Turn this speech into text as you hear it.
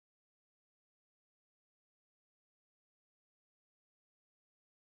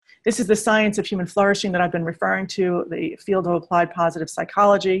This is the science of human flourishing that I've been referring to, the field of applied positive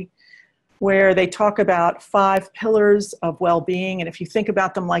psychology, where they talk about 5 pillars of well-being. And if you think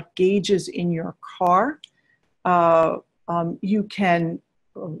about them like gauges in your car, you can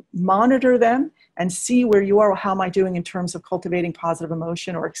monitor them and see where you are. How am I doing in terms of cultivating positive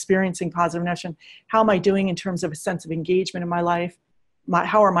emotion or experiencing positive emotion? How am I doing in terms of a sense of engagement in my life?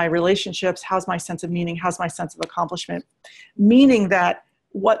 How are my relationships? How's my sense of meaning? How's my sense of accomplishment? Meaning that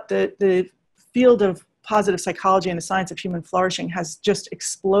what the field of positive psychology and the science of human flourishing has just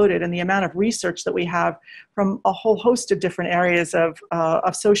exploded, and the amount of research that we have from a whole host of different areas of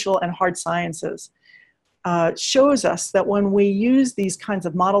social and hard sciences shows us that when we use these kinds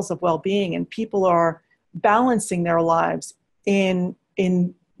of models of well-being and people are balancing their lives in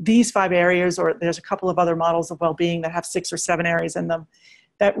these 5 areas, or there's a couple of other models of well-being that have 6 or 7 areas in them,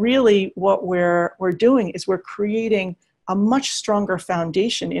 that really what we're doing is we're creating a much stronger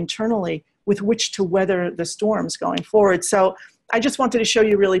foundation internally with which to weather the storms going forward. So I just wanted to show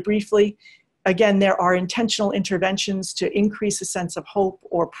you really briefly. Again, there are intentional interventions to increase a sense of hope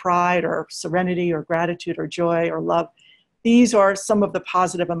or pride or serenity or gratitude or joy or love. These are some of the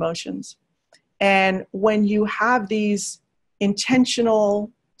positive emotions. And when you have these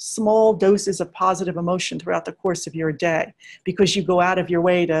intentional small doses of positive emotion throughout the course of your day, because you go out of your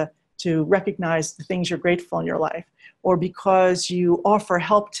way to recognize the things you're grateful in your life, or because you offer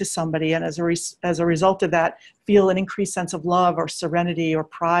help to somebody and as a result of that feel an increased sense of love or serenity or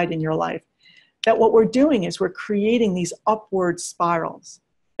pride in your life, that what we're doing is we're creating these upward spirals.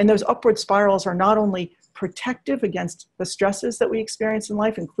 And those upward spirals are not only protective against the stresses that we experience in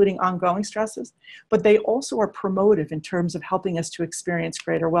life, including ongoing stresses, but they also are promotive in terms of helping us to experience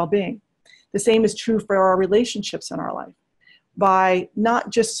greater well-being. The same is true for our relationships in our life. By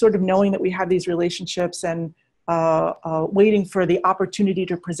not just sort of knowing that we have these relationships and waiting for the opportunity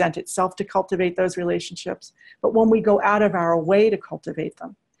to present itself to cultivate those relationships, but when we go out of our way to cultivate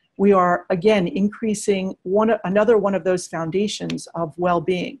them, we are, again, increasing another one of those foundations of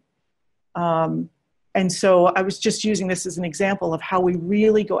well-being. And so I was just using this as an example of how we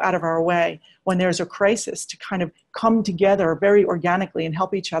really go out of our way when there's a crisis to kind of come together very organically and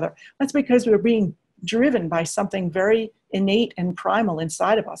help each other. That's because we're being driven by something very innate and primal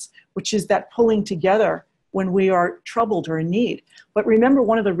inside of us, which is that pulling together when we are troubled or in need. But remember,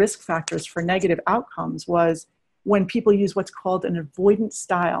 one of the risk factors for negative outcomes was when people use what's called an avoidance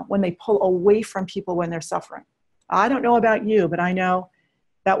style, when they pull away from people when they're suffering. I don't know about you, but I know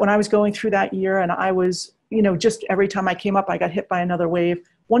that when I was going through that year and I was, just every time I came up, I got hit by another wave.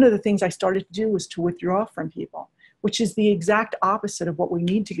 One of the things I started to do was to withdraw from people, which is the exact opposite of what we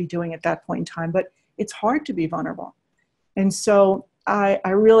need to be doing at that point in time. But it's hard to be vulnerable. And so I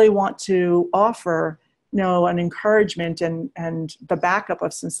really want to offer an encouragement and the backup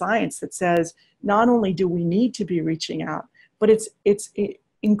of some science that says not only do we need to be reaching out, but it's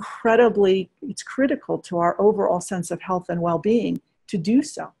critical to our overall sense of health and well-being to do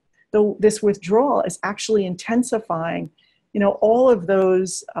so. Though this withdrawal is actually intensifying, all of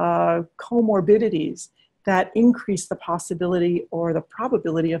those comorbidities that increase the possibility or the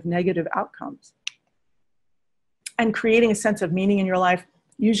probability of negative outcomes. And creating a sense of meaning in your life,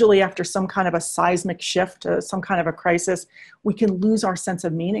 usually after some kind of a seismic shift, some kind of a crisis, we can lose our sense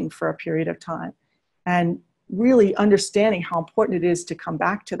of meaning for a period of time. And really understanding how important it is to come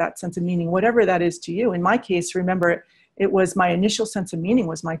back to that sense of meaning, whatever that is to you. In my case, remember, it was my initial sense of meaning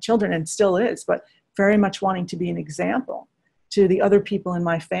was my children, and still is, but very much wanting to be an example to the other people in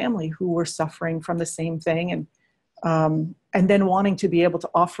my family who were suffering from the same thing, and then wanting to be able to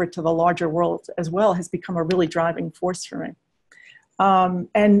offer it to the larger world as well has become a really driving force for me.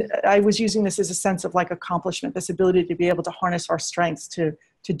 And I was using this as a sense of like accomplishment, this ability to be able to harness our strengths to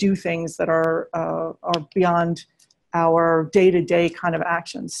do things that are beyond our day-to-day kind of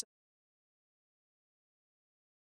actions.